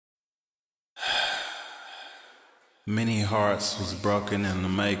Many hearts was broken in the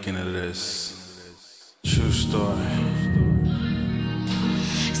making of this. True story.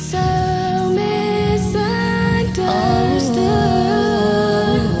 So misunderstood.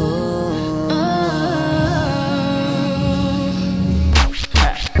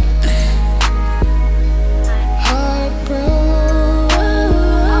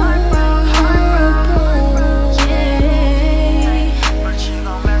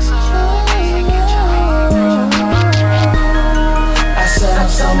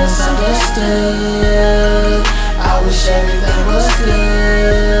 Misunderstood. I wish everything was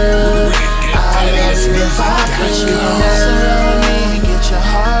good. I love you if I could. You don't mess around me and get your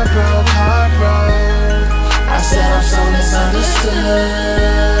heart broke, heart broke. I said I'm so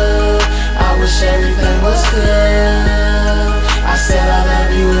misunderstood. I wish everything was good. I said I love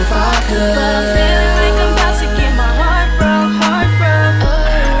you if I could. But I'm feeling like I'm about to get my heart broke, heart broke.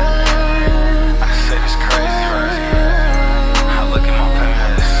 I said it's crazy, right? I look at my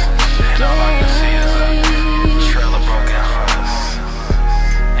past, and all I can see is a trail of broken hearts,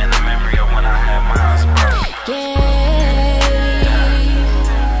 and the memory of when I had my eyes broke.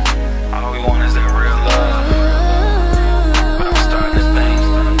 All we want is that real love, but I'm starting to think,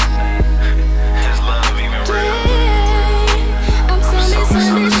 is love even real? I'm so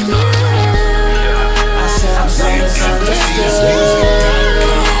misunderstood. I said I'm so misunderstood.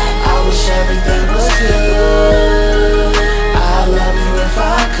 I wish everything was good. I'd love you if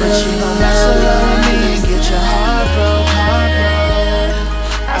I could. But you don't mess around me and get your heart broke, heart broke.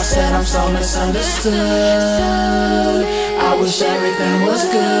 I said I'm so misunderstood. I wish everything was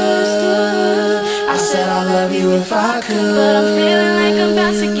good. I said I love you if I could. But I'm feeling like I'm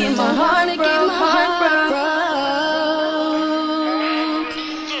about to get my heart again.